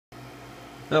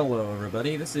Hello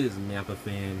everybody, this is Napa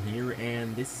Fan here,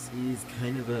 and this is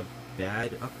kind of a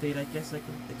bad update, I guess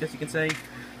you can say.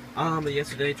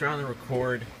 Yesterday trying to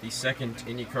record the second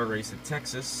IndyCar race at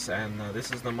Texas, and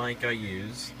this is the mic I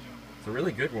use. It's a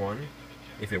really good one,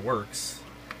 if it works.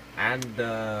 And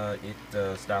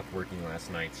it stopped working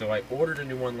last night, so I ordered a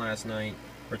new one last night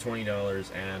for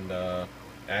 $20, and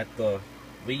at the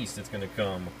least it's going to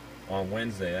come on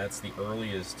Wednesday. That's the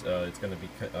earliest it's going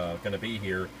to be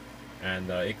here.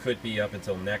 And it could be up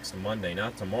until next Monday,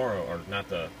 not tomorrow, or not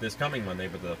this coming Monday,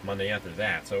 but the Monday after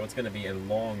that. So it's going to be a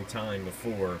long time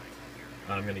before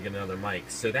I'm going to get another mic.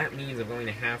 So that means I'm going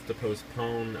to have to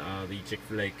postpone the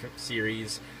Chick-fil-A Cup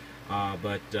Series.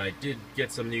 But I did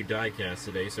get some new diecast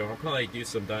today, so I'll probably do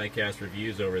some diecast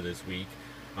reviews over this week.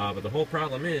 But the whole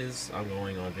problem is I'm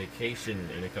going on vacation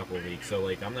in a couple of weeks, so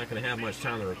I'm not going to have much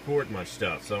time to record much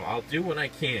stuff. So I'll do what I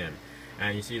can.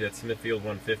 And you see that Smithfield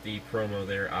 150 promo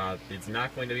there. It's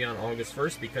not going to be on August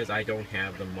 1st because I don't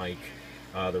have the mic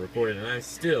the recorded, and I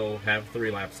still have 3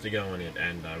 laps to go in it,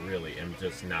 and really am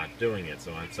just not doing it,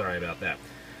 so I'm sorry about that.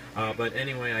 But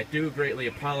anyway, I do greatly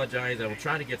apologize. I will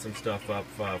try to get some stuff up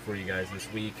for you guys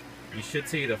this week. You should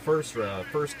see the first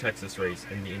Texas race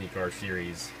in the IndyCar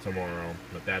Series tomorrow,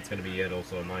 but that's going to be it.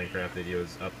 Also, Minecraft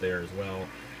videos up there as well.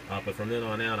 But from then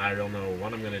on out, I don't know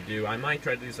what I'm going to do. I might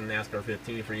try to do some NASCAR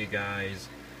 15 for you guys.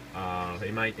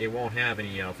 It won't have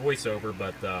any voiceover,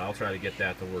 but I'll try to get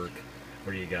that to work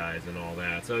for you guys and all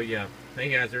that. So yeah,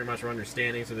 thank you guys very much for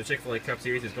understanding. So the Chick-fil-A Cup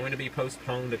Series is going to be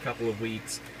postponed a couple of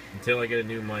weeks until I get a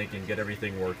new mic and get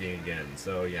everything working again.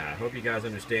 So yeah, I hope you guys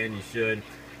understand. You should.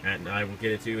 And I will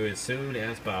get it to you as soon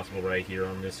as possible right here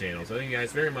on this channel. So thank you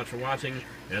guys very much for watching,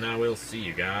 and I will see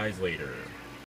you guys later.